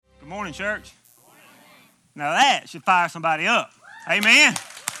Morning, church. Now that should fire somebody up. Amen.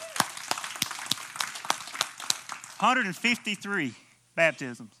 153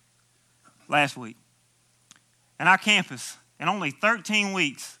 baptisms last week. And our campus, in only 13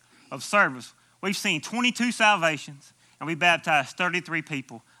 weeks of service, we've seen 22 salvations, and we baptized 33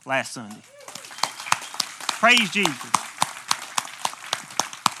 people last Sunday. Praise Jesus.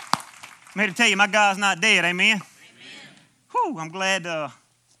 I'm here to tell you, my God's not dead. Amen. Amen. Whew, I'm glad.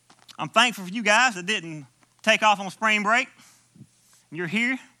 I'm thankful for you guys that didn't take off on spring break. You're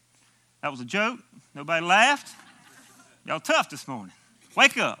here. That was a joke. Nobody laughed. Y'all tough this morning.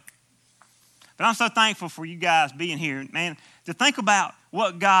 Wake up. But I'm so thankful for you guys being here, man, to think about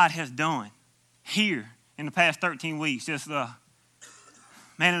what God has done here in the past 13 weeks. Just, man,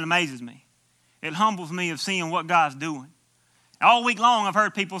 it amazes me. It humbles me of seeing what God's doing. All week long, I've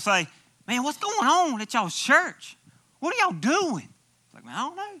heard people say, man, what's going on at y'all's church? What are y'all doing? It's like, man, I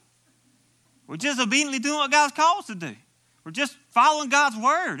don't know. We're just obediently doing what God's called us to do. We're just following God's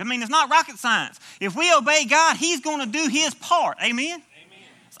word. I mean, it's not rocket science. If we obey God, he's going to do his part. Amen? Amen.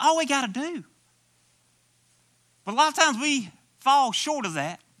 That's all we got to do. But a lot of times we fall short of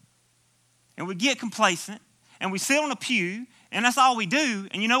that, and we get complacent, and we sit on a pew, and that's all we do.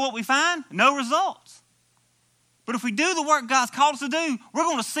 And you know what we find? No results. But if we do the work God's called us to do, we're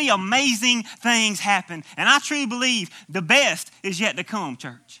going to see amazing things happen. And I truly believe the best is yet to come,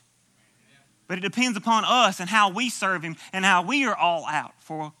 church. But it depends upon us and how we serve him and how we are all out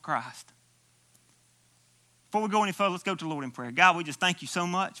for Christ. Before we go any further, let's go to the Lord in prayer. God, we just thank you so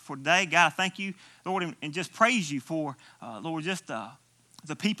much for today. God, I thank you, Lord, and just praise you for, Lord, just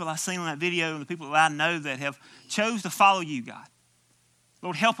the people I've seen on that video and the people that I know that have chose to follow you, God.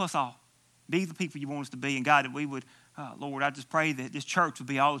 Lord, help us all. Be the people you want us to be. And God, that we would, Lord, I just pray that this church would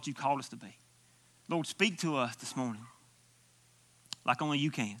be all that you called us to be. Lord, speak to us this morning like only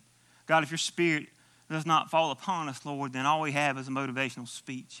you can. God, if your spirit does not fall upon us, Lord, then all we have is a motivational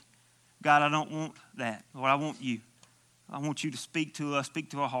speech. God, I don't want that. Lord, I want you. I want you to speak to us, speak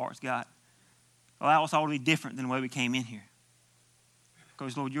to our hearts, God. Allow us all to be different than the way we came in here.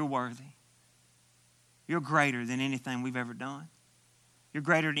 Because, Lord, you're worthy. You're greater than anything we've ever done. You're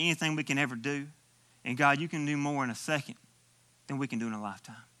greater than anything we can ever do. And, God, you can do more in a second than we can do in a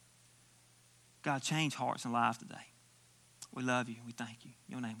lifetime. God, change hearts and lives today. We love you. We thank you.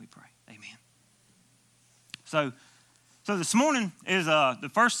 In your name we pray. Amen. So this morning is the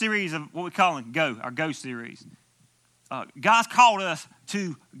first series of what we call Go, our Go series. God's called us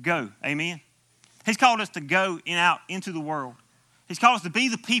to go. Amen. He's called us to go out into the world. He's called us to be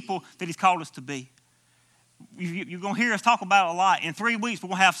the people that he's called us to be. You're going to hear us talk about it a lot. In 3 weeks, we're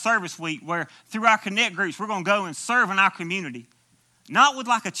going to have service week where through our Connect groups, we're going to go and serve in our community. Not with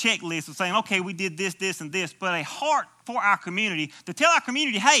like a checklist of saying, okay, we did this, this, and this, but a heart for our community to tell our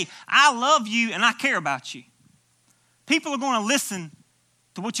community, hey, I love you and I care about you. People are going to listen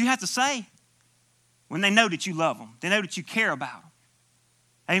to what you have to say when they know that you love them. They know that you care about them.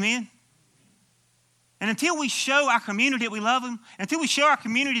 Amen? And until we show our community that we love them, until we show our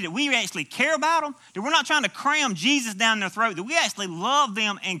community that we actually care about them, that we're not trying to cram Jesus down their throat, that we actually love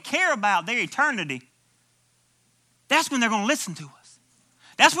them and care about their eternity, that's when they're going to listen to us.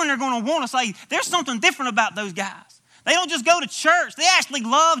 That's when they're going to want to say, there's something different about those guys. They don't just go to church. They actually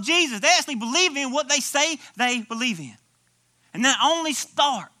love Jesus. They actually believe in what they say they believe in. And that only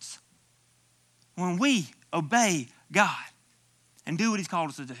starts when we obey God and do what he's called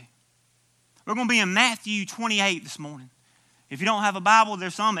us to do. We're going to be in Matthew 28 this morning. If you don't have a Bible,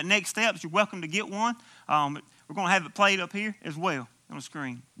 there's some at Next Steps. You're welcome to get one. We're going to have it played up here as well on the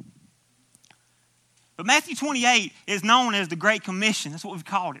screen. But Matthew 28 is known as the Great Commission. That's what we've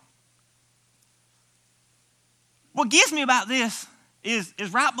called it. What gets me about this is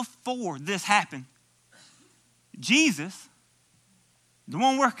right before this happened, Jesus, the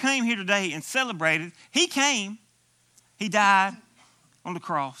one we came here today and celebrated, he came, he died on the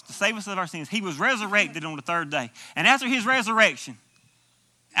cross to save us of our sins. He was resurrected on the third day. And after his resurrection,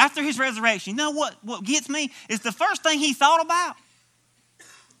 you know what gets me is the first thing he thought about.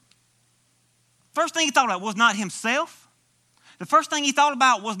 First thing he thought about was not himself. The first thing he thought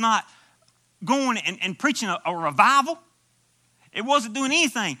about was not going and preaching a revival. It wasn't doing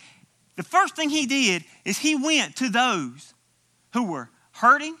anything. The first thing he did is he went to those who were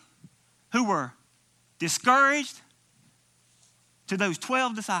hurting, who were discouraged, to those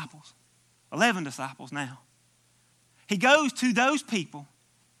 12 disciples, 11 disciples now. He goes to those people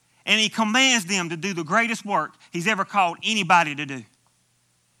and he commands them to do the greatest work he's ever called anybody to do.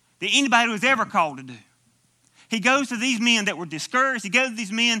 That anybody was ever called to do. He goes to these men that were discouraged. He goes to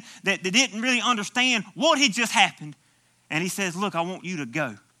these men that didn't really understand what had just happened. And he says, look, I want you to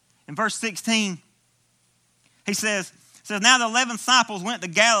go. In verse 16, he says, now the 11 disciples went to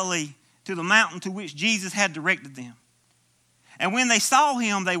Galilee to the mountain to which Jesus had directed them. And when they saw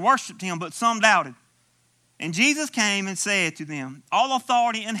him, they worshiped him, but some doubted. And Jesus came and said to them, all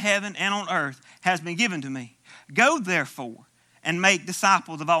authority in heaven and on earth has been given to me. Go therefore and make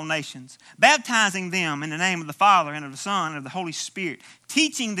disciples of all nations, baptizing them in the name of the Father and of the Son and of the Holy Spirit,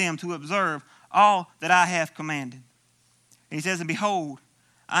 teaching them to observe all that I have commanded. And he says, and behold,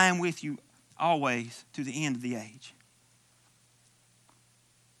 I am with you always to the end of the age.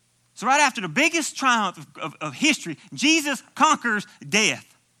 So right after the biggest triumph of history, Jesus conquers death.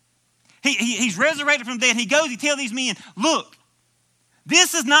 He's resurrected from death. He goes, he tells these men, look,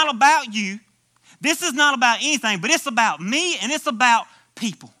 this is not about you. This is not about anything, but it's about me and it's about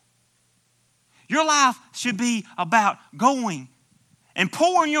people. Your life should be about going and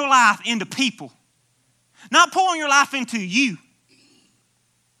pouring your life into people, not pouring your life into you.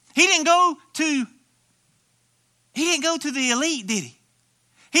 He didn't go to the elite, did he?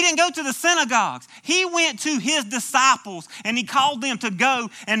 He didn't go to the synagogues. He went to his disciples and he called them to go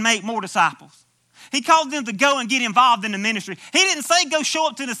and make more disciples. He called them to go and get involved in the ministry. He didn't say go show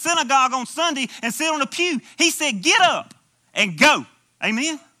up to the synagogue on Sunday and sit on a pew. He said get up and go. Amen?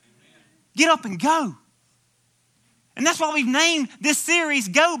 Amen. Get up and go. And that's why we've named this series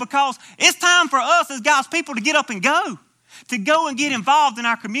Go, because it's time for us as God's people to get up and go and get involved in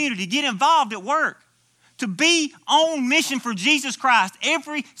our community, get involved at work, to be on mission for Jesus Christ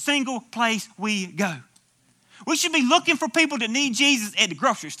every single place we go. We should be looking for people that need Jesus at the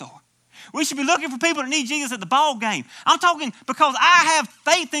grocery store. We should be looking for people that need Jesus at the ball game. I'm talking because I have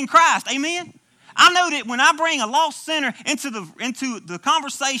faith in Christ. Amen? I know that when I bring a lost sinner into the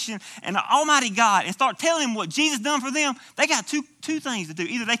conversation and the Almighty God and start telling them what Jesus done for them, they got two things to do.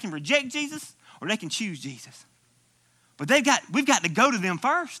 Either they can reject Jesus or they can choose Jesus. But we've got to go to them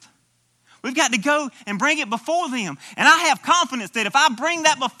first. We've got to go and bring it before them. And I have confidence that if I bring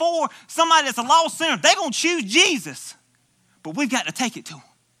that before somebody that's a lost sinner, they're going to choose Jesus. But we've got to take it to them.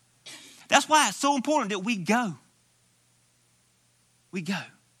 That's why it's so important that we go. We go.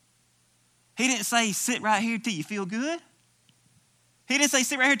 He didn't say sit right here till you feel good. He didn't say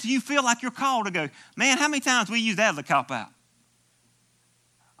sit right here till you feel like you're called to go. Man, how many times we use that as a cop-out?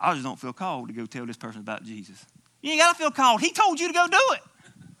 I just don't feel called to go tell this person about Jesus. You ain't got to feel called. He told you to go do it.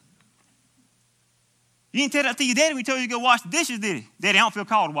 You didn't tell that to your daddy when he told you to go wash the dishes, did he? Daddy, I don't feel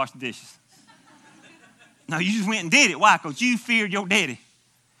called to wash the dishes. No, you just went and did it. Why? Because you feared your daddy.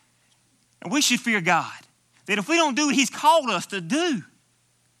 And we should fear God. That if we don't do what he's called us to do,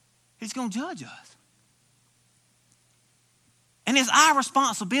 he's going to judge us. And it's our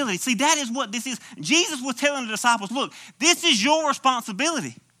responsibility. See, that is what this is. Jesus was telling the disciples, look, this is your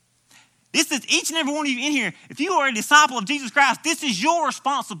responsibility. This is each and every one of you in here. If you are a disciple of Jesus Christ, this is your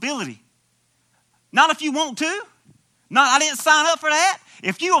responsibility. Not if you want to. Not, I didn't sign up for that.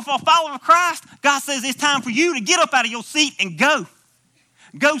 If you are a follower of Christ, God says it's time for you to get up out of your seat and go.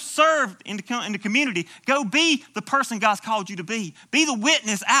 Go serve in the community. Go be the person God's called you to be. Be the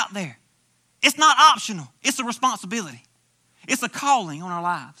witness out there. It's not optional. It's a responsibility. It's a calling on our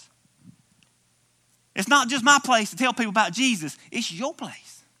lives. It's not just my place to tell people about Jesus. It's your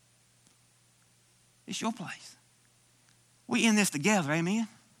place. It's your place. We in this together, amen?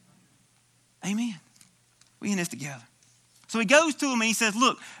 Amen. We in this together. So he goes to him and he says,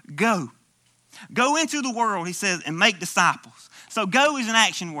 look, go. Go into the world, he says, and make disciples. So go is an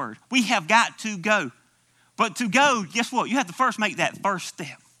action word. We have got to go. But to go, guess what? You have to first make that first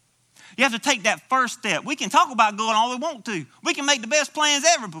step. You have to take that first step. We can talk about going all we want to. We can make the best plans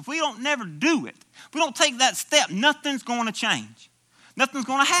ever, but if we don't never do it, if we don't take that step, nothing's going to change. Nothing's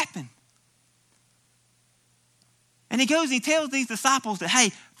going to happen. And he goes and he tells these disciples that,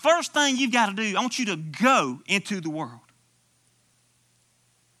 hey, first thing you've got to do, I want you to go into the world.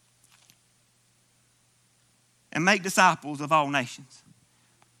 And make disciples of all nations.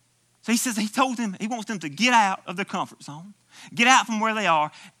 So he says, he told them, he wants them to get out of their comfort zone, get out from where they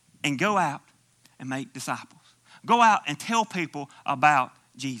are, and go out and make disciples. Go out and tell people about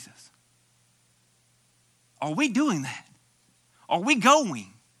Jesus. Are we doing that? Are we going?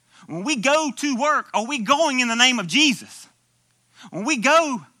 When we go to work, are we going in the name of Jesus? When we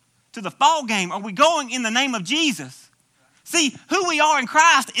go to the ball game, are we going in the name of Jesus? See, who we are in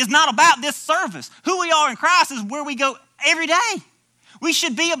Christ is not about this service. Who we are in Christ is where we go every day. We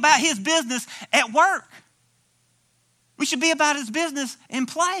should be about his business at work. We should be about his business in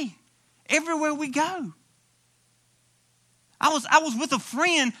play everywhere we go. I was with a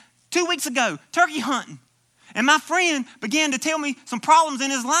friend 2 weeks ago, turkey hunting. And my friend began to tell me some problems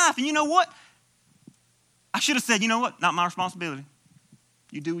in his life. And you know what? I should have said, you know what? Not my responsibility.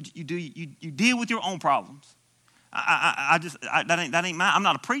 You deal with your own problems. That ain't mine. I'm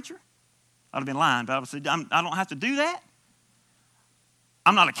not a preacher. I'd have been lying, but I would say I don't have to do that.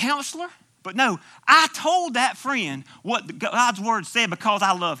 I'm not a counselor. But no, I told that friend what God's word said because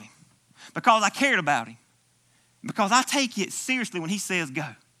I love him, because I cared about him, because I take it seriously when he says go,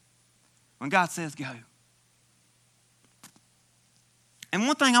 when God says go. And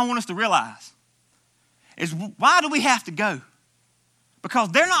one thing I want us to realize is, why do we have to go? Because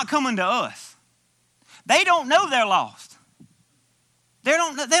they're not coming to us. They don't know they're lost. They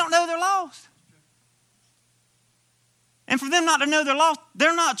don't know they're lost. And for them not to know they're lost,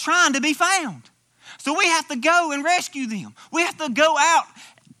 they're not trying to be found. So we have to go and rescue them. We have to go out.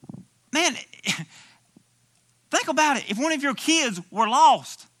 Man, think about it. If one of your kids were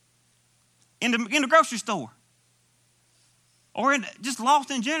lost in the grocery store, or just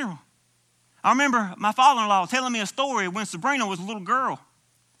lost in general. I remember my father-in-law telling me a story when Sabrina was a little girl.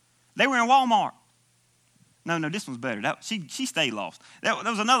 They were in Walmart. No, this one's better. She stayed lost. That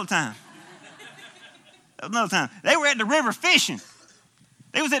was another time. They were at the river fishing.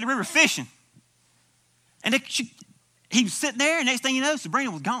 They was at the river fishing. And he was sitting there, and next thing you know, Sabrina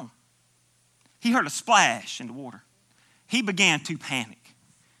was gone. He heard a splash in the water. He began to panic.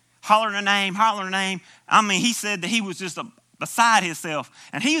 Hollering her name. I mean, he said that he was just beside himself.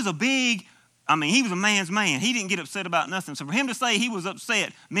 And he was he was a man's man. He didn't get upset about nothing. So for him to say he was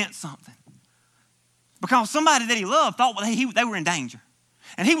upset meant something. Because somebody that he loved thought they were in danger.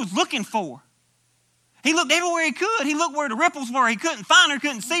 And he was looking for her. He looked everywhere he could. He looked where the ripples were. He couldn't find her,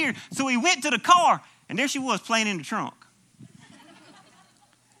 couldn't see her. So he went to the car, and there she was playing in the trunk.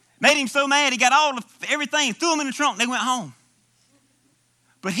 Made him so mad, he got everything, threw them in the trunk, and they went home.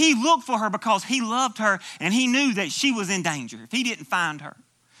 But he looked for her because he loved her, and he knew that she was in danger. If he didn't find her,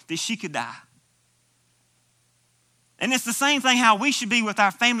 that she could die. And it's the same thing how we should be with our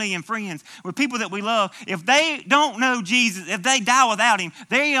family and friends, with people that we love. If they don't know Jesus, if they die without him,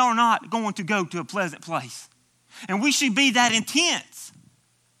 they are not going to go to a pleasant place. And we should be that intense.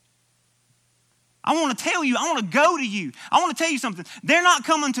 I want to tell you, I want to go to you. I want to tell you something. They're not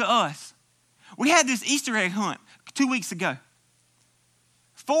coming to us. We had this Easter egg hunt 2 weeks ago.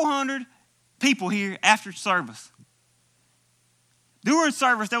 400 people here after service. During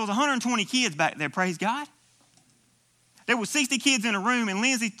service, there was 120 kids back there, praise God. There were 60 kids in a room, and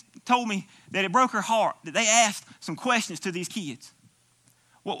Lindsay told me that it broke her heart that they asked some questions to these kids.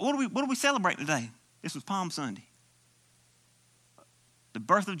 What do we celebrate today? This was Palm Sunday. The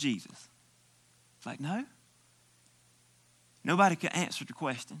birth of Jesus. It's like, no. Nobody could answer the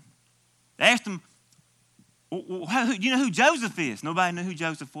question. They asked them, well, you know who Joseph is? Nobody knew who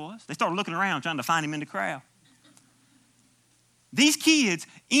Joseph was. They started looking around trying to find him in the crowd. These kids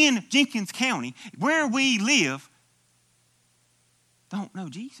in Jenkins County, where we live, don't know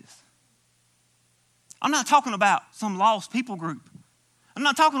Jesus. I'm not talking about some lost people group. I'm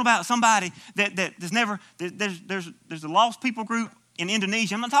not talking about somebody there's a lost people group in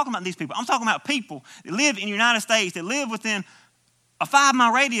Indonesia. I'm not talking about these people. I'm talking about people that live in the United States, that live within a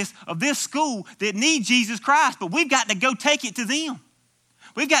 5-mile radius of this school that need Jesus Christ, but we've got to go take it to them.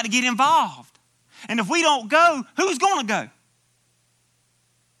 We've got to get involved. And if we don't go, who's going to go?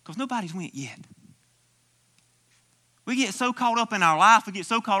 Because nobody's went yet. We get so caught up in our life. We get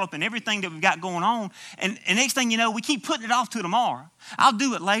so caught up in everything that we've got going on. And next thing you know, we keep putting it off to tomorrow. I'll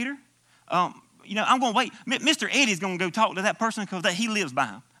do it later. I'm going to wait. Mr. Eddie's going to go talk to that person because he lives by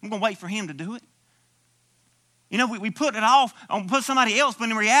him. I'm going to wait for him to do it. You know, we put it off on put somebody else, but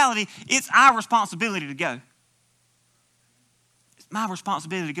in reality, it's our responsibility to go. It's my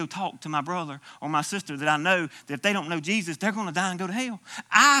responsibility to go talk to my brother or my sister that I know that if they don't know Jesus, they're going to die and go to hell.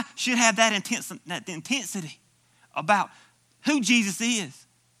 I should have that intensity about who Jesus is.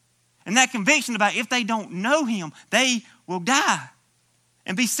 And that conviction about if they don't know him, they will die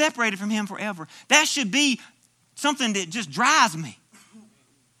and be separated from him forever. That should be something that just drives me.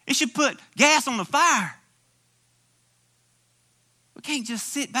 It should put gas on the fire. We can't just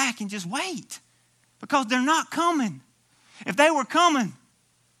sit back and just wait because they're not coming. If they were coming,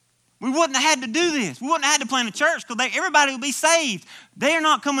 we wouldn't have had to do this. We wouldn't have had to plant a church because everybody would be saved. They are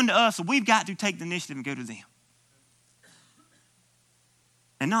not coming to us, so we've got to take the initiative and go to them.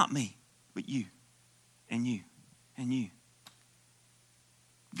 And not me, but you and you and you.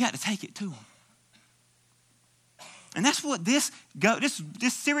 You've got to take it to them. And that's what this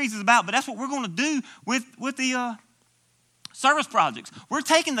series is about, but that's what we're going to do with the service projects. We're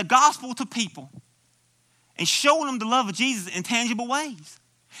taking the gospel to people and showing them the love of Jesus in tangible ways.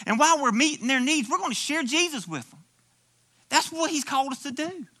 And while we're meeting their needs, we're going to share Jesus with them. That's what he's called us to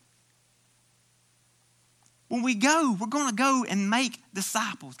do. when we go, we're going to go and make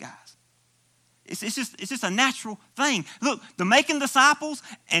disciples, guys. It's just a natural thing. Look, the making disciples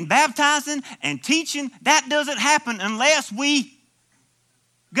and baptizing and teaching, that doesn't happen unless we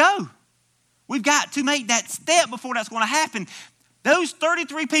go. We've got to make that step before that's going to happen. Those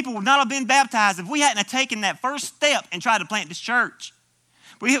 33 people would not have been baptized if we hadn't have taken that first step and tried to plant this church.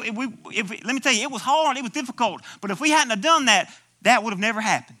 Let me tell you, it was hard, it was difficult. But if we hadn't have done that, that would have never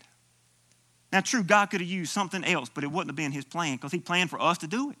happened. Now, true, God could have used something else, but it wouldn't have been his plan because he planned for us to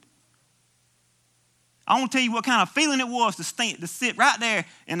do it. I want to tell you what kind of feeling it was to sit right there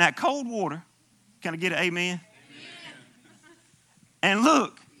in that cold water. Can I get an amen? Amen. And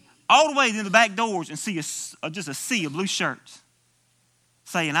look all the way in the back doors and see just a sea of blue shirts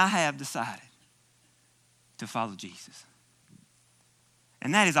saying, I have decided to follow Jesus.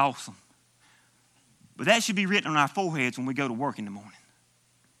 And that is awesome. But that should be written on our foreheads when we go to work in the morning.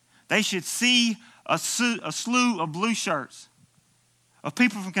 They should see a slew of blue shirts of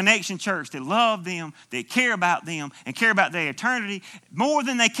people from Connection Church that love them, that care about them, and care about their eternity more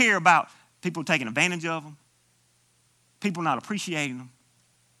than they care about people taking advantage of them, people not appreciating them.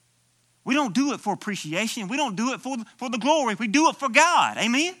 We don't do it for appreciation. We don't do it for the glory. We do it for God.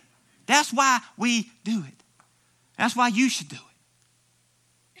 Amen? That's why we do it. That's why you should do it.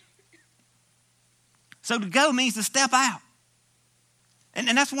 So to go means to step out. And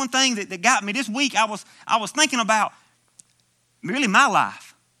that's one thing that got me. This week I was thinking about really my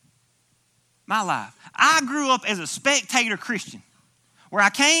life. My life. I grew up as a spectator Christian where I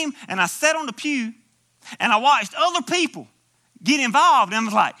came and I sat on the pew and I watched other people get involved and I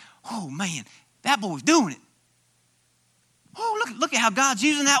was like, oh man, that boy's doing it. Oh, look at how God's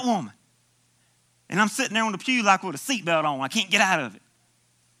using that woman. And I'm sitting there on the pew like with a seatbelt on. I can't get out of it.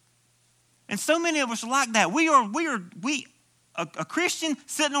 And so many of us are like that. A Christian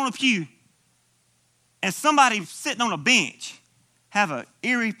sitting on a pew and somebody sitting on a bench have an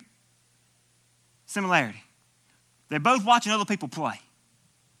eerie similarity. They're both watching other people play.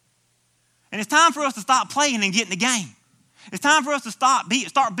 And it's time for us to stop playing and get in the game. It's time for us to start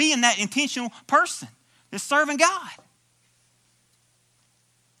being that intentional person that's serving God.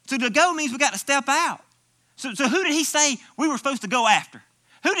 So to go means we got to step out. So who did he say we were supposed to go after?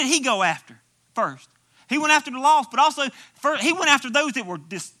 Who did he go after first? He went after the lost, but also he went after those that were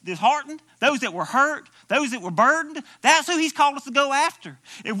disheartened, those that were hurt, those that were burdened. That's who he's called us to go after.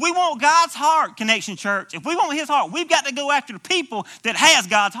 If we want God's heart, Connection Church, if we want his heart, we've got to go after the people that has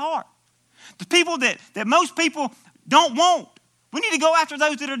God's heart. The people that most people don't want. We need to go after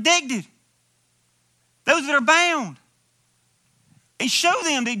those that are addicted, those that are bound, and show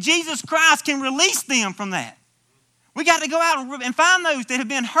them that Jesus Christ can release them from that. We got to go out and find those that have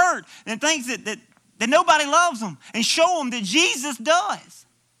been hurt and things that nobody loves them and show them that Jesus does.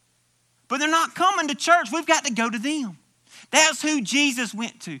 But they're not coming to church. We've got to go to them. That's who Jesus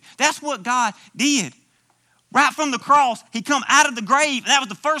went to. That's what God did. Right from the cross, he come out of the grave, and that was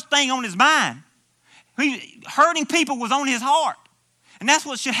the first thing on his mind. Hurting people was on his heart. And that's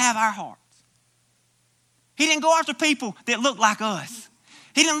what should have our hearts. He didn't go after people that looked like us.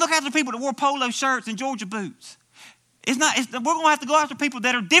 He didn't look after people that wore polo shirts and Georgia boots. We're going to have to go after people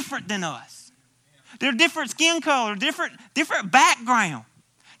that are different than us. They're different skin color, different background,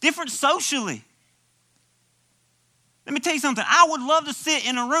 different socially. Let me tell you something. I would love to sit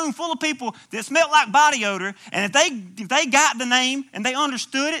in a room full of people that smelled like body odor, and if they got the name and they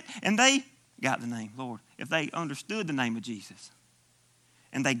understood it, and they got the name, Lord, if they understood the name of Jesus,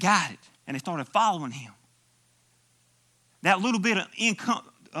 and they got it, and they started following him, that little bit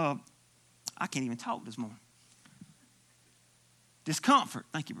of I can't even talk this morning. Discomfort.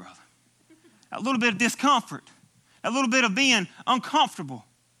 Thank you, brother. A little bit of discomfort, a little bit of being uncomfortable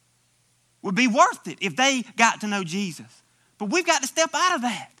would be worth it if they got to know Jesus. But we've got to step out of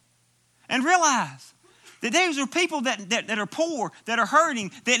that and realize that these are people that are poor, that are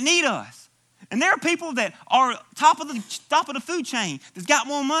hurting, that need us. And there are people that are top of the food chain that's got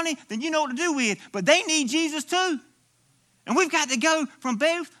more money than you know what to do with, but they need Jesus too. And we've got to go from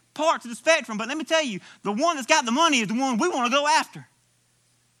both parts of the spectrum. But let me tell you, the one that's got the money is the one we want to go after.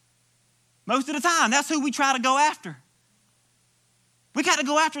 Most of the time, that's who we try to go after. We got to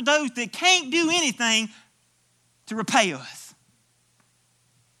go after those that can't do anything to repay us.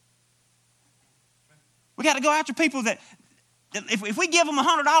 We got to go after people that if we give them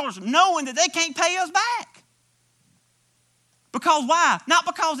 $100, knowing that they can't pay us back. Because why? Not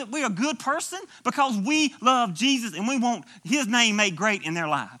because that we're a good person, because we love Jesus and we want his name made great in their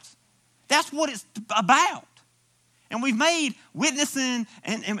lives. That's what it's about. And we've made witnessing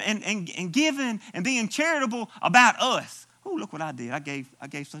and giving and being charitable about us. Oh, look what I did. I gave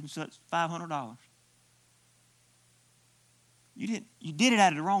such and such $500. You did it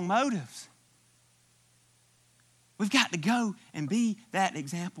out of the wrong motives. We've got to go and be that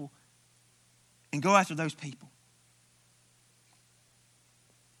example and go after those people.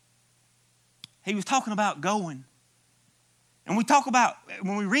 He was talking about going. And we talk about,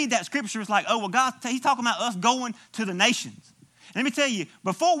 when we read that scripture, it's like, oh, well, he's talking about us going to the nations. And let me tell you,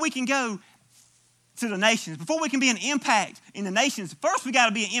 before we can go to the nations, before we can be an impact in the nations, first we got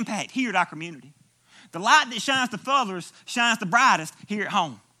to be an impact here at our community. The light that shines the furthest shines the brightest here at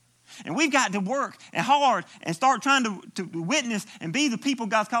home. And we've got to work and hard and start trying to witness and be the people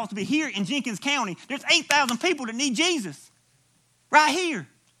God's called us to be. Here in Jenkins County, there's 8,000 people that need Jesus right here.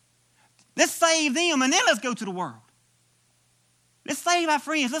 Let's save them, and then let's go to the world. Let's save our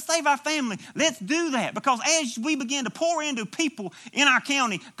friends. Let's save our family. Let's do that, because as we begin to pour into people in our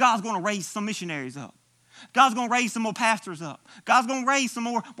county, God's going to raise some missionaries up. God's going to raise some more pastors up. God's going to raise some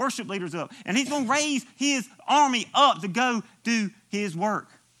more worship leaders up. And he's going to raise his army up to go do his work.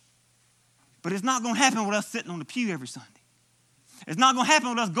 But it's not going to happen with us sitting on the pew every Sunday. It's not going to happen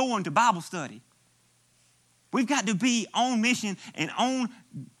with us going to Bible study. We've got to be on mission and on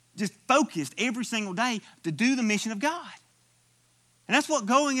just focused every single day to do the mission of God. And that's what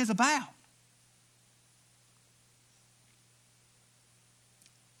going is about.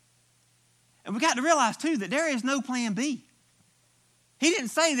 And we got to realize, too, that there is no plan B. He didn't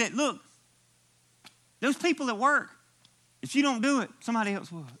say that, look, those people at work, if you don't do it, somebody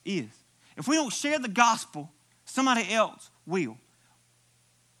else is. If we don't share the gospel, somebody else will.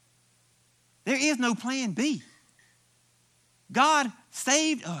 There is no plan B. God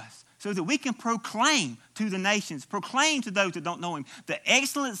saved us so that we can proclaim to the nations, proclaim to those that don't know him, the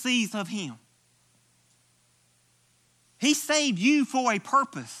excellencies of him. He saved you for a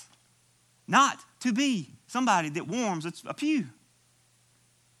purpose, not to be somebody that warms a pew.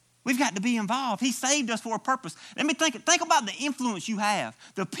 We've got to be involved. He saved us for a purpose. Let me think about the influence you have,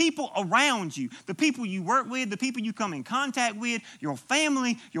 the people around you, the people you work with, the people you come in contact with, your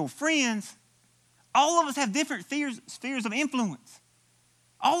family, your friends. All of us have different spheres of influence.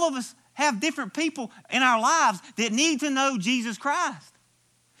 All of us have different people in our lives that need to know Jesus Christ.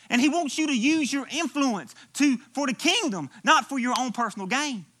 And he wants you to use your influence for the kingdom, not for your own personal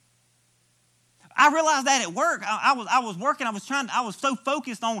gain. I realized that at work. I was working. I was so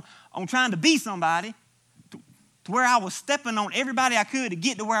focused on trying to be somebody to where I was stepping on everybody I could to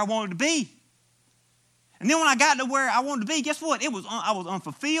get to where I wanted to be. And then when I got to where I wanted to be, guess what? I was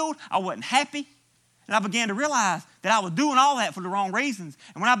unfulfilled. I wasn't happy. And I began to realize that I was doing all that for the wrong reasons.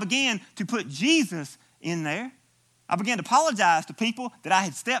 And when I began to put Jesus in there, I began to apologize to people that I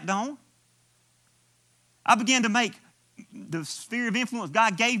had stepped on. I began to make the sphere of influence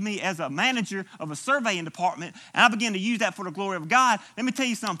God gave me as a manager of a surveying department, and I began to use that for the glory of God. Let me tell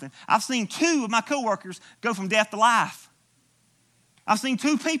you something. I've seen 2 of my coworkers go from death to life. I've seen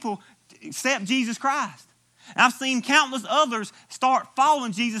 2 people accept Jesus Christ. And I've seen countless others start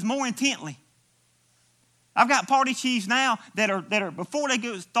following Jesus more intently. I've got party chiefs now that are before they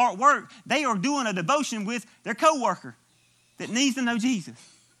go start work, they are doing a devotion with their coworker that needs to know Jesus.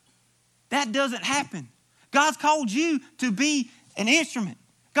 That doesn't happen. God's called you to be an instrument.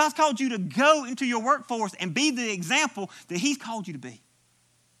 God's called you to go into your workforce and be the example that he's called you to be.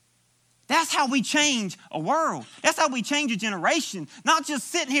 That's how we change a world. That's how we change a generation. Not just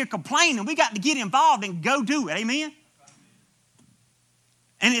sitting here complaining. We got to get involved and go do it. Amen?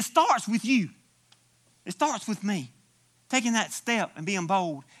 And it starts with you. It starts with me. Taking that step and being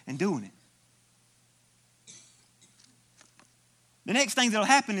bold and doing it. The next thing that will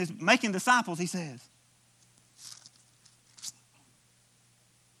happen is making disciples, he says.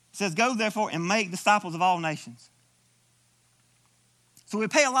 It says, go therefore and make disciples of all nations. So we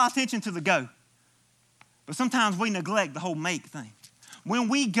pay a lot of attention to the go. But sometimes we neglect the whole make thing. When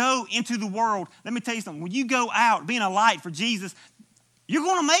we go into the world, let me tell you something. When you go out being a light for Jesus, you're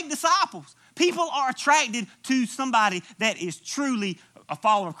going to make disciples. People are attracted to somebody that is truly a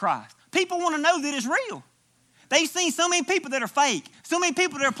follower of Christ. People want to know that it's real. They've seen so many people that are fake, so many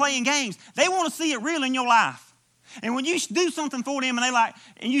people that are playing games. They want to see it real in your life. And when you do something for them and they like,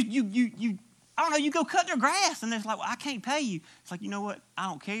 and you I don't know, you go cut their grass and they're like, well, I can't pay you. It's like, you know what? I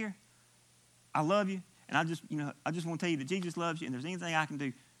don't care. I love you. And I just want to tell you that Jesus loves you and there's anything I can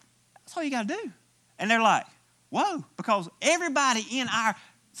do. That's all you got to do. And they're like, whoa, because everybody in our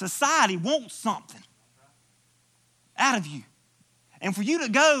society wants something out of you. And for you to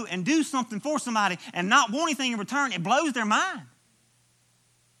go and do something for somebody and not want anything in return, it blows their mind.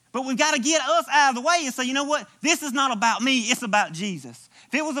 But we've got to get us out of the way and say, you know what? This is not about me. It's about Jesus.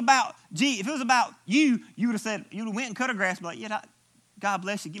 If it was about you, you would have said, you would have went and cut a grass and be like, yeah, God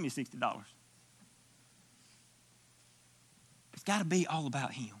bless you. Give me $60. It's got to be all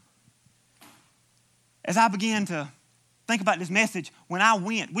about him. As I began to think about this message, when I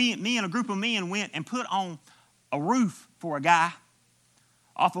went, me and a group of men went and put on a roof for a guy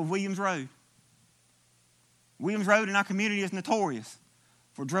off of Williams Road. Williams Road in our community is notorious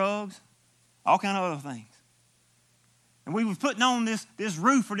for drugs, all kind of other things. And we were putting on this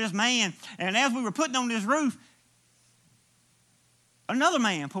roof for this man, and as we were putting on this roof, another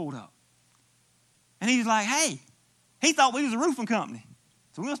man pulled up. And he was like, hey, he thought we was a roofing company.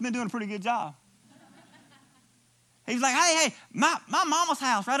 So we must have been doing a pretty good job. He was like, hey, my mama's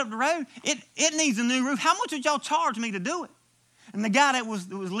house right up the road, it needs a new roof. How much would y'all charge me to do it? And the guy that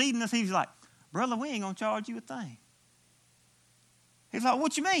was leading us, he was like, brother, we ain't going to charge you a thing. He's like,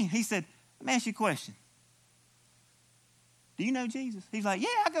 what you mean? He said, let me ask you a question. Do you know Jesus? He's like, yeah,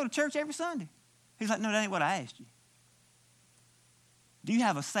 I go to church every Sunday. He's like, no, that ain't what I asked you. Do you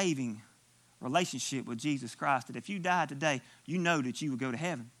have a saving relationship with Jesus Christ that if you died today, you know that you would go to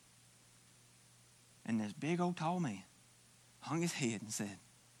heaven? And this big old tall man hung his head and said,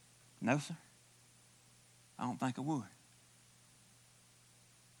 no, sir, I don't think I would.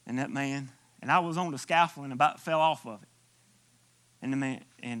 And that man, and I was on the scaffold and about fell off of it. And the man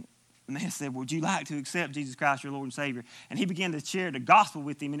said, would you like to accept Jesus Christ, your Lord and Savior? And he began to share the gospel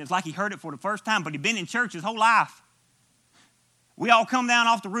with him, and it's like he heard it for the first time, but he'd been in church his whole life. We all come down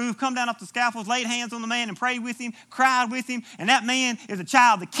off the roof, come down off the scaffolds, laid hands on the man and prayed with him, cried with him, and that man is a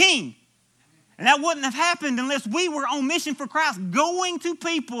child of the King. And that wouldn't have happened unless we were on mission for Christ, going to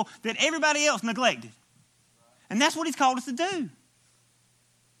people that everybody else neglected. And that's what he's called us to do.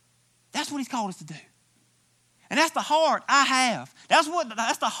 That's what he's called us to do. And that's the heart I have. That's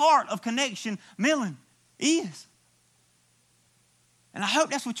the heart of Connection Millen is. And I hope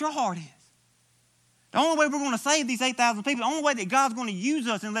that's what your heart is. The only way we're going to save these 8,000 people, the only way that God's going to use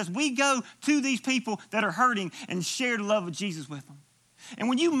us unless we go to these people that are hurting and share the love of Jesus with them. And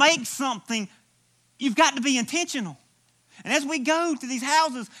when you make something, you've got to be intentional. And as we go to these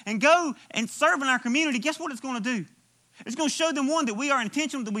houses and go and serve in our community, guess what it's going to do? It's going to show them, one, that we are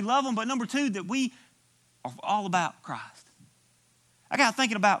intentional, that we love them, but number two, that we are all about Christ. I got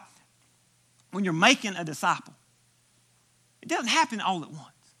thinking about when you're making a disciple. It doesn't happen all at once.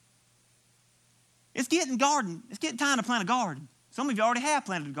 It's getting time to plant a garden. Some of you already have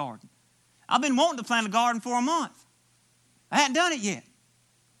planted a garden. I've been wanting to plant a garden for a month. I hadn't done it yet.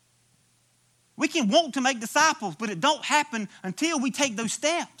 We can want to make disciples, but it don't happen until we take those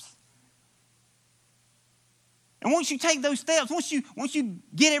steps. And once you take those steps, once you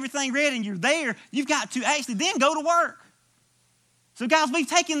get everything ready and you're there, you've got to actually then go to work. So guys, we've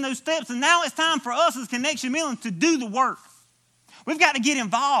taken those steps, and now it's time for us as Connection Millen to do the work. We've got to get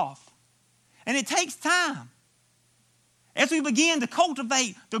involved. And it takes time. As we begin to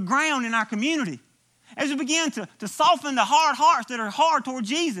cultivate the ground in our community, as we begin to soften the hard hearts that are hard toward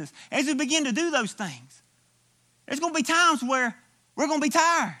Jesus, as we begin to do those things, there's going to be times where we're going to be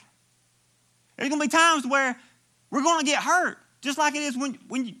tired. There's going to be times where we're going to get hurt, just like it is when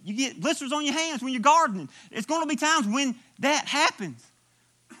you get blisters on your hands when you're gardening. It's going to be times when that happens.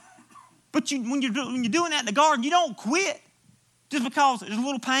 But when you're doing that in the garden, you don't quit just because there's a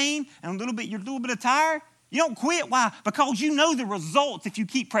little pain and you're a little bit tired. You don't quit. Why? Because you know the results if you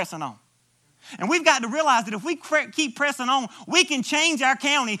keep pressing on. And we've got to realize that if we keep pressing on, we can change our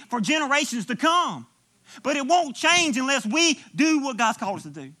county for generations to come. But it won't change unless we do what God's called us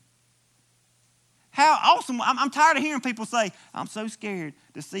to do. How awesome. I'm tired of hearing people say, I'm so scared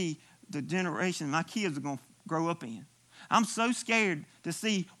to see the generation my kids are going to grow up in. I'm so scared to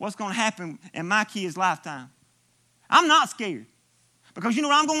see what's going to happen in my kids' lifetime. I'm not scared. Because you know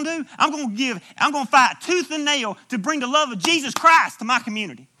what I'm going to do? I'm going to fight tooth and nail to bring the love of Jesus Christ to my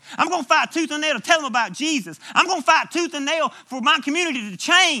community. I'm going to fight tooth and nail to tell them about Jesus. I'm going to fight tooth and nail for my community to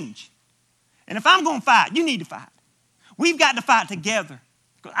change. And if I'm going to fight, you need to fight. We've got to fight together.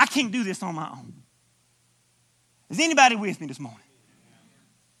 Because I can't do this on my own. Is anybody with me this morning?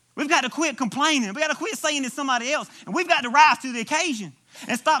 We've got to quit complaining. We've got to quit saying it's somebody else. And we've got to rise to the occasion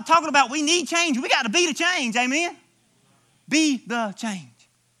and stop talking about we need change. We got to be the change. Amen? Be the change.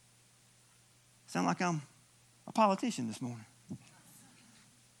 Sound like I'm a politician this morning.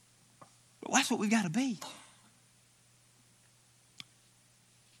 But that's what we've got to be.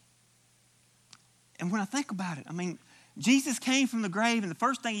 And when I think about it, I mean, Jesus came from the grave, and the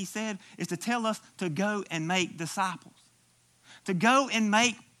first thing he said is to tell us to go and make disciples. To go and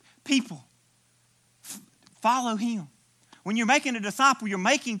make people follow him. When you're making a disciple, you're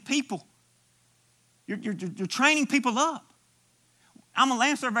making people. You're training people up. I'm a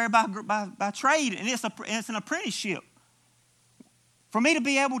land surveyor by trade, and it's an apprenticeship. For me to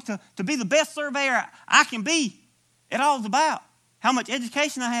be able to be the best surveyor I can be, it all is about how much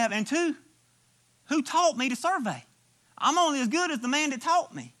education I have, and 2, who taught me to survey. I'm only as good as the man that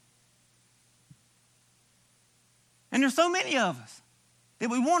taught me. And there's so many of us that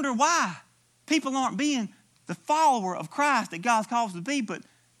we wonder why people aren't being the follower of Christ that God's called us to be. But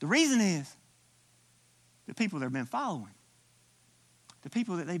the reason is the people they've been following, the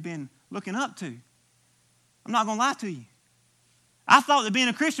people that they've been looking up to. I'm not going to lie to you. I thought that being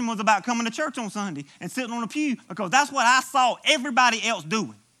a Christian was about coming to church on Sunday and sitting on a pew because that's what I saw everybody else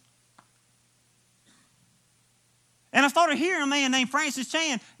doing. And I started hearing a man named Francis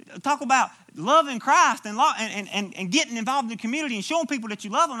Chan talk about loving Christ and getting involved in the community and showing people that you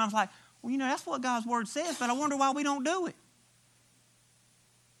love them. And I was like, well, that's what God's word says, but I wonder why we don't do it.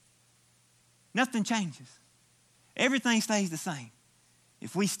 Nothing changes. Everything stays the same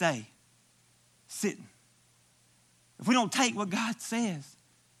if we stay sitting. If we don't take what God says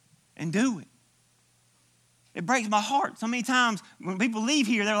and do it. It breaks my heart. So many times when people leave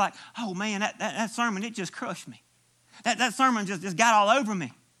here, they're like, oh man, that sermon, it just crushed me. That sermon just got all over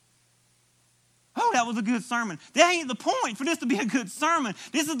me. Oh, that was a good sermon. That ain't the point for this to be a good sermon.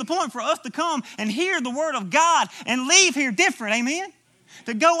 This is the point for us to come and hear the word of God and leave here different, amen?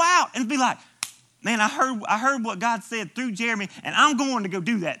 To go out and be like, man, I heard what God said through Jeremy, and I'm going to go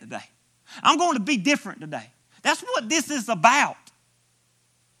do that today. I'm going to be different today. That's what this is about.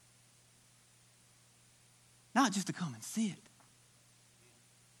 Not just to come and sit.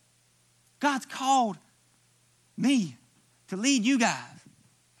 God's called me to lead you guys.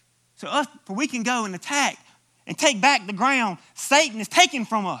 So we can go and attack and take back the ground Satan is taking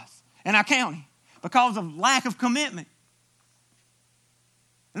from us in our county because of lack of commitment.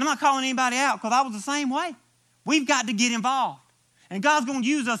 And I'm not calling anybody out because I was the same way. We've got to get involved. And God's going to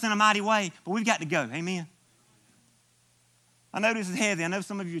use us in a mighty way, but we've got to go. Amen. I know this is heavy. I know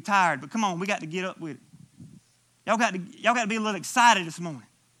some of you are tired, but come on, we got to get up with it. Y'all got to be a little excited this morning.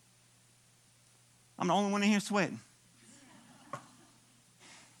 I'm the only one in here sweating.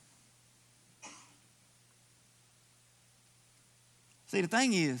 See, the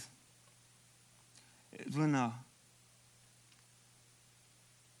thing is when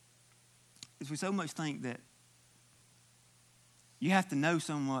we so much think that you have to know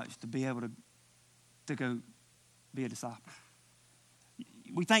so much to be able to go be a disciple.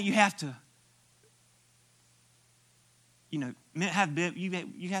 We think you have to, you have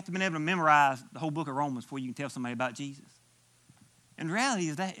to be able to memorize the whole book of Romans before you can tell somebody about Jesus. And the reality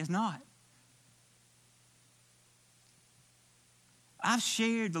is that is not. I've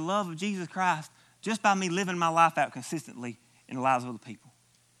shared the love of Jesus Christ just by me living my life out consistently in the lives of other people.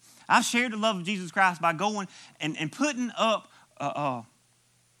 I've shared the love of Jesus Christ by going and putting up a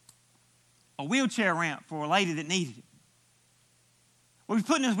wheelchair ramp for a lady that needed it. We was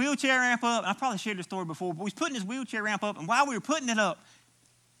putting this wheelchair ramp up, and I probably shared this story before, but we was putting this wheelchair ramp up, and while we were putting it up,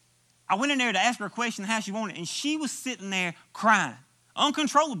 I went in there to ask her a question how she wanted it, and she was sitting there crying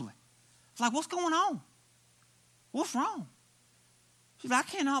uncontrollably. It's like, what's going on? What's wrong? She's like, I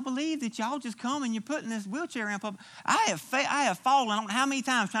cannot believe that y'all just come and you're putting this wheelchair ramp up. I have fallen, I don't know how many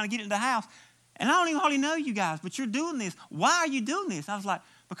times trying to get into the house, and I don't even hardly know you guys, but you're doing this. Why are you doing this? I was like,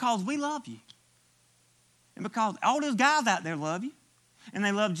 because we love you. And because all those guys out there love you, and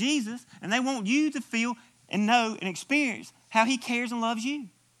they love Jesus, and they want you to feel and know and experience how he cares and loves you.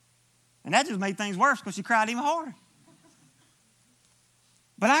 And that just made things worse because she cried even harder.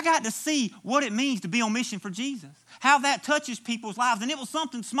 But I got to see what it means to be on mission for Jesus, how that touches people's lives. And it was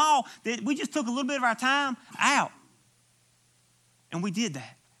something small that we just took a little bit of our time out. And we did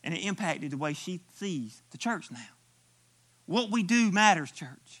that. And it impacted the way she sees the church now. What we do matters,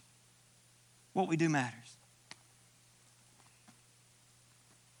 church. What we do matters.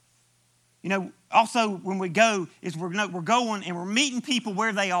 Also when we go is we're going and we're meeting people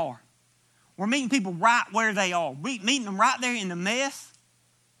where they are. We're meeting people right where they are. We're meeting them right there in the mess,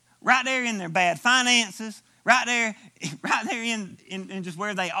 right there in their bad finances, right there in just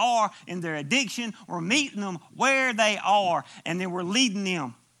where they are in their addiction. We're meeting them where they are, and then we're leading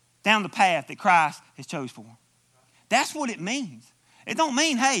them down the path that Christ has chose for them. That's what it means. It don't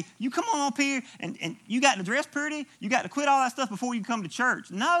mean, hey, you come on up here and you got to dress pretty, you got to quit all that stuff before you come to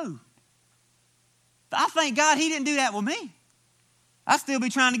church. No. I thank God he didn't do that with me. I'd still be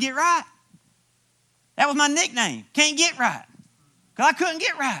trying to get right. That was my nickname, Can't Get Right, because I couldn't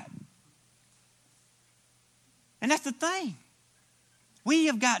get right. And that's the thing. We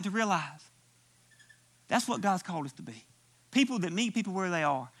have got to realize that's what God's called us to be. People that meet people where they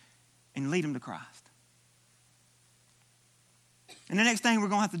are and lead them to Christ. And the next thing we're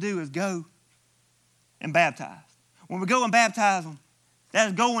going to have to do is go and baptize. When we go and baptize them, that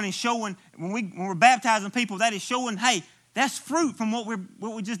is going and showing, when we're baptizing people, that is showing, hey, That's fruit from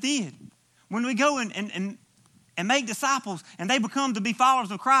what we just did. When we go and make disciples and they become to be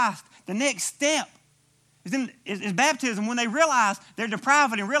followers of Christ, the next step is baptism, when they realize their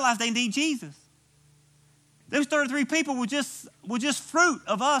depravity and realize they need Jesus. Those 33 people were just fruit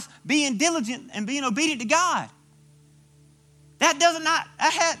of us being diligent and being obedient to God. That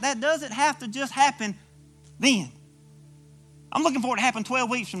doesn't have to just happen then. I'm looking for it to happen 12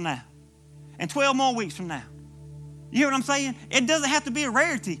 weeks from now and 12 more weeks from now. You hear what I'm saying? It doesn't have to be a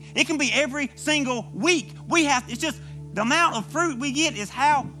rarity. It can be every single week. It's just the amount of fruit we get is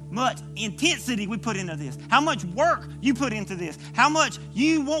how much intensity we put into this, how much work you put into this, how much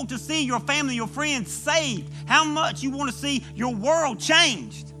you want to see your family, your friends saved, how much you want to see your world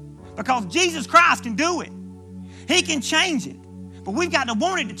changed. Because Jesus Christ can do it. He can change it. But we've got to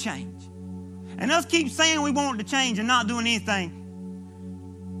want it to change. And us keep saying we want it to change and not doing anything,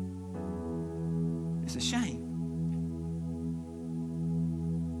 it's a shame.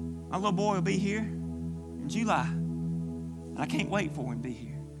 My little boy will be here in July. And I can't wait for him to be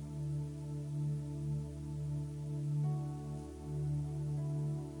here.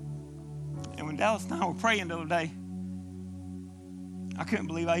 And when Dallas and I were praying the other day, I couldn't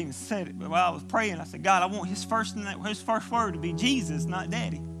believe I even said it. But while I was praying, I said, God, I want his first word to be Jesus, not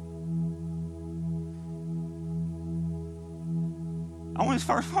Daddy. I want his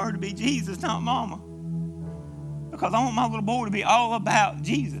first word to be Jesus, not Mama. Because I want my little boy to be all about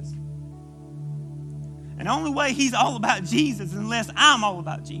Jesus. And the only way he's all about Jesus is unless I'm all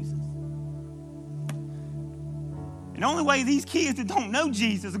about Jesus. And the only way these kids that don't know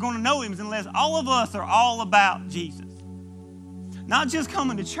Jesus are going to know him is unless all of us are all about Jesus. Not just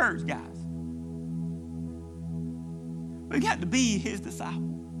coming to church, guys. We've got to be his disciple.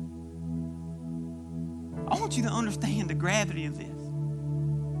 I want you to understand the gravity of this.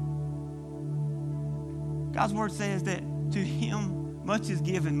 God's word says that to him much is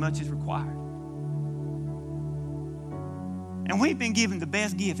given, much is required. And we've been given the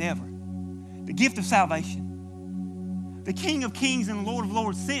best gift ever, the gift of salvation. The King of Kings and Lord of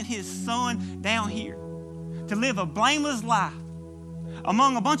Lords sent his son down here to live a blameless life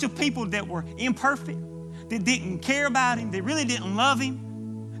among a bunch of people that were imperfect, that didn't care about him, that really didn't love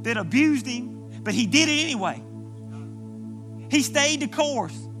him, that abused him, but he did it anyway. He stayed the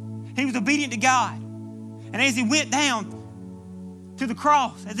course. He was obedient to God. And as he went down to the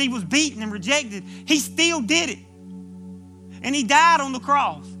cross, as he was beaten and rejected, he still did it. And he died on the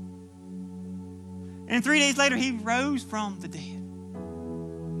cross. And 3 days later, he rose from the dead.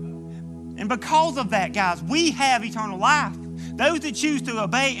 And because of that, guys, we have eternal life. Those that choose to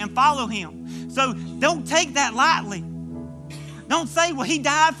obey and follow him. So don't take that lightly. Don't say, well, he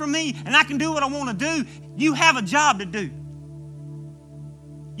died for me and I can do what I want to do. You have a job to do.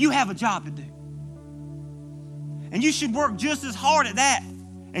 You have a job to do. And you should work just as hard at that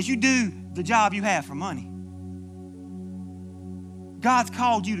as you do the job you have for money. God's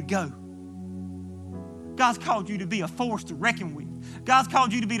called you to go. God's called you to be a force to reckon with. God's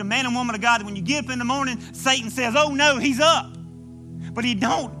called you to be the man and woman of God that when you get up in the morning, Satan says, oh no, he's up. But he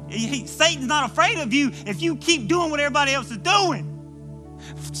don't. Satan's not afraid of you if you keep doing what everybody else is doing.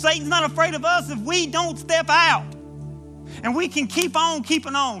 Satan's not afraid of us if we don't step out. And we can keep on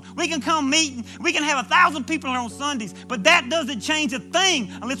keeping on. We can come meeting. We can have 1,000 people here on Sundays. But that doesn't change a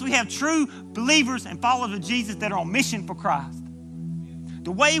thing unless we have true believers and followers of Jesus that are on mission for Christ.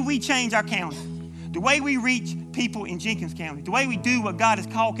 The way we change our county, the way we reach people in Jenkins County, the way we do what God has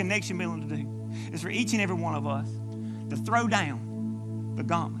called Connection Building to do is for each and every one of us to throw down the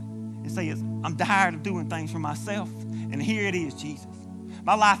gauntlet and say, I'm tired of doing things for myself, and here it is, Jesus.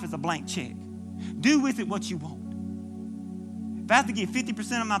 My life is a blank check. Do with it what you want. If I have to give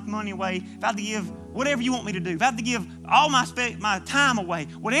 50% of my money away, if I have to give whatever you want me to do, if I have to give all my time away,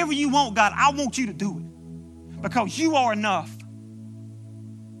 whatever you want, God, I want you to do it because you are enough.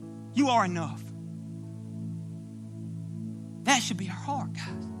 You are enough. That should be our heart,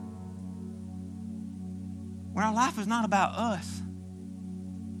 guys. When our life is not about us,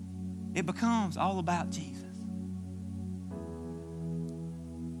 it becomes all about Jesus.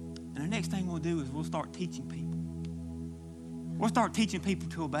 And the next thing we'll do is we'll start teaching people. We'll start teaching people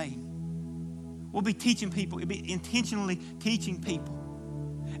to obey. We'll be teaching people, it'll be intentionally teaching people.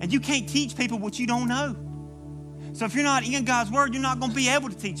 And you can't teach people what you don't know. So if you're not in God's word, you're not going to be able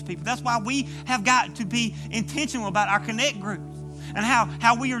to teach people. That's why we have got to be intentional about our connect groups and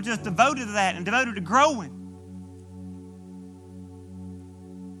how we are just devoted to that and devoted to growing.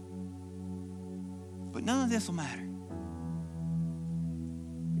 But none of this will matter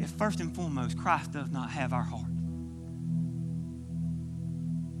if first and foremost Christ does not have our heart.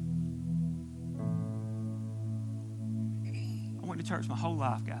 to church my whole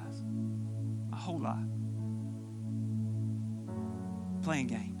life, guys. My whole life. Playing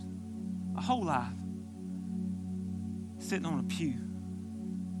games. My whole life. Sitting on a pew.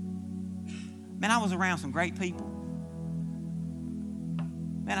 Man, I was around some great people.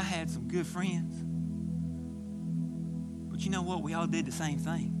 Man, I had some good friends. But you know what? We all did the same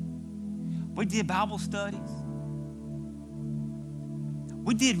thing. We did Bible studies.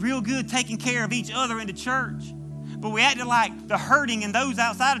 We did real good taking care of each other in the church. But we acted like the hurting and those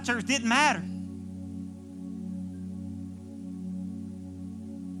outside of church didn't matter. And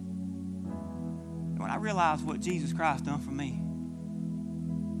when I realized what Jesus Christ done for me,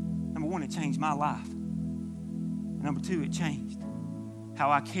 number one, it changed my life. And number two, it changed how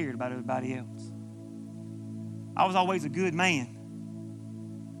I cared about everybody else. I was always a good man.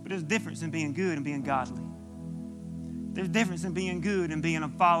 But there's a difference in being good and being godly. There's a difference in being good and being a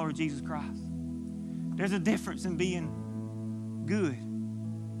follower of Jesus Christ. There's a difference in being good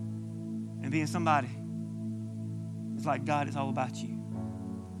and being somebody that's like, God, it's all about you.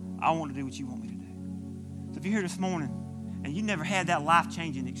 I want to do what you want me to do. So if you're here this morning and you never had that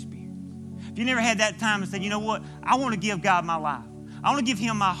life-changing experience, if you never had that time and said, you know what, I want to give God my life. I want to give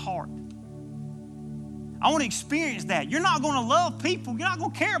him my heart. I want to experience that. You're not going to love people. You're not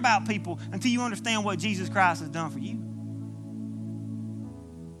going to care about people until you understand what Jesus Christ has done for you.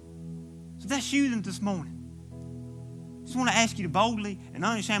 So that's you this morning. I just want to ask you to boldly and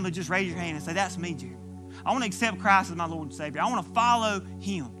unashamedly just raise your hand and say, that's me, Jeremy. I want to accept Christ as my Lord and Savior. I want to follow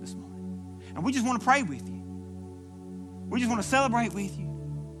him this morning. And we just want to pray with you. We just want to celebrate with you.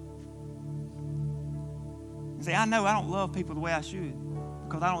 And say, I know I don't love people the way I should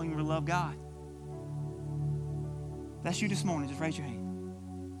because I don't even really love God. That's you this morning. Just raise your hand.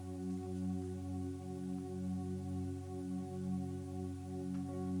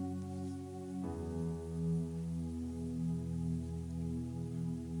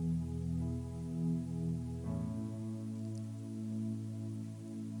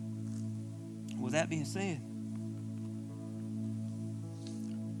 With that being said,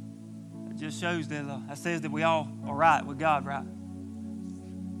 it just shows that that says that we all are right with God, right?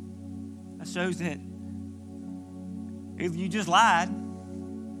 That shows that either you just lied,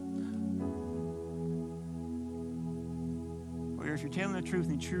 or if you're telling the truth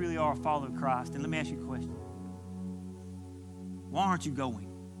and you truly are a follower of Christ. And let me ask you a question. Why aren't you going?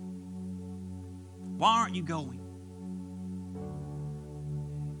 Why aren't you going?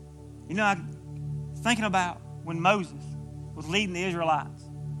 You know, I'm thinking about when Moses was leading the Israelites.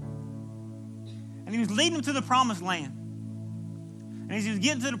 And he was leading them to the promised land. And as he was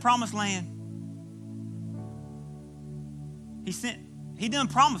getting to the promised land, he done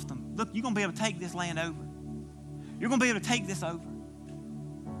promised them, look, you're going to be able to take this land over. You're going to be able to take this over.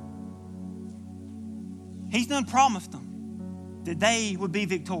 He's done promised them that they would be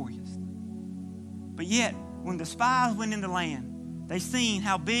victorious. But yet, when the spies went into the land, they seen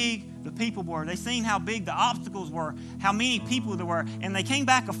how big the people were. They seen how big the obstacles were, how many people there were, and they came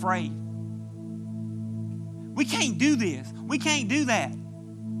back afraid. We can't do this. We can't do that.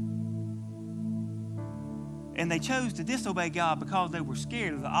 And they chose to disobey God because they were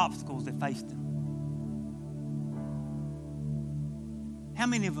scared of the obstacles that faced them. How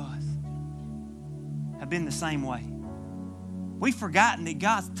many of us have been the same way? We've forgotten that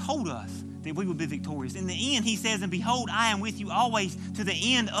God's told us that we will be victorious. In the end, he says, and behold, I am with you always to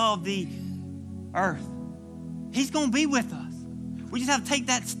the end of the earth. He's going to be with us. We just have to take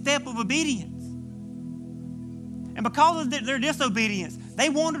that step of obedience. And because of their disobedience, they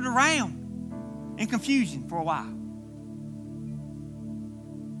wandered around in confusion for a while.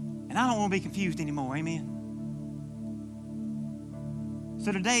 And I don't want to be confused anymore, amen?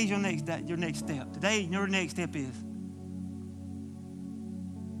 So today is your next step. Today, your next step is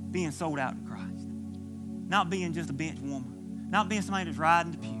being sold out to Christ. Not being just a bench warmer. Not being somebody that's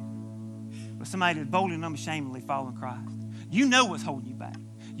riding the pew. But somebody that's boldly and unashamedly following Christ. You know what's holding you back.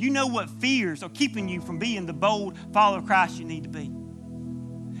 You know what fears are keeping you from being the bold follower of Christ you need to be.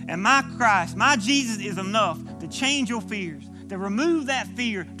 And my Christ, my Jesus is enough to change your fears, to remove that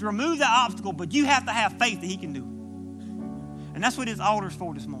fear, to remove that obstacle, but you have to have faith that he can do it. And that's what this altar is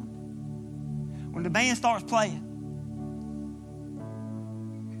for this morning. When the band starts playing,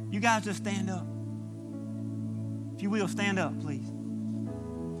 you guys just stand up. If you will, stand up, please.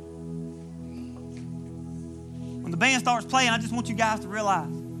 When the band starts playing, I just want you guys to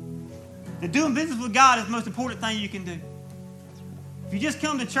realize that doing business with God is the most important thing you can do. If you just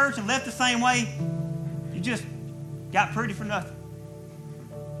come to church and left the same way, you just got pretty for nothing.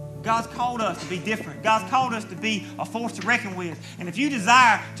 God's called us to be different. God's called us to be a force to reckon with. And if you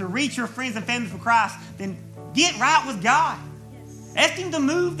desire to reach your friends and family for Christ, then get right with God. Yes. Ask him to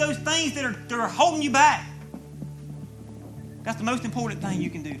move those things that are holding you back. That's the most important thing you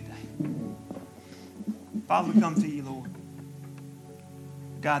can do today. Father, we come to you, Lord.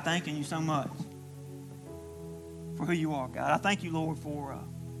 God, thanking you so much for who you are, God. I thank you, Lord, for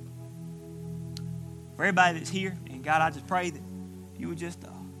everybody that's here. And God, I just pray that you would just,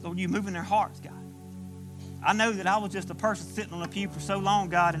 Lord, you move in their hearts, God. I know that I was just a person sitting on a pew for so long,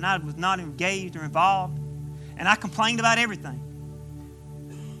 God, and I was not engaged or involved. And I complained about everything.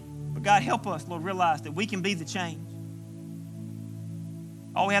 But God, help us, Lord, realize that we can be the change.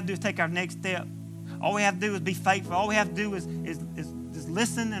 All we have to do is take our next step. All we have to do is be faithful. All we have to do is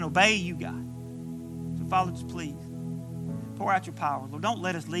listen and obey you, God. So, Father, just please pour out your power. Lord, don't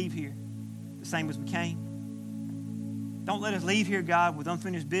let us leave here the same as we came. Don't let us leave here, God, with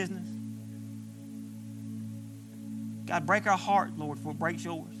unfinished business. God, break our heart, Lord, before it breaks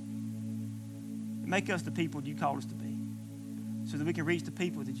yours. Make us the people you called us to be so that we can reach the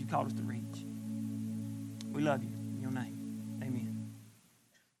people that you called us to reach. We love you. In your name, amen.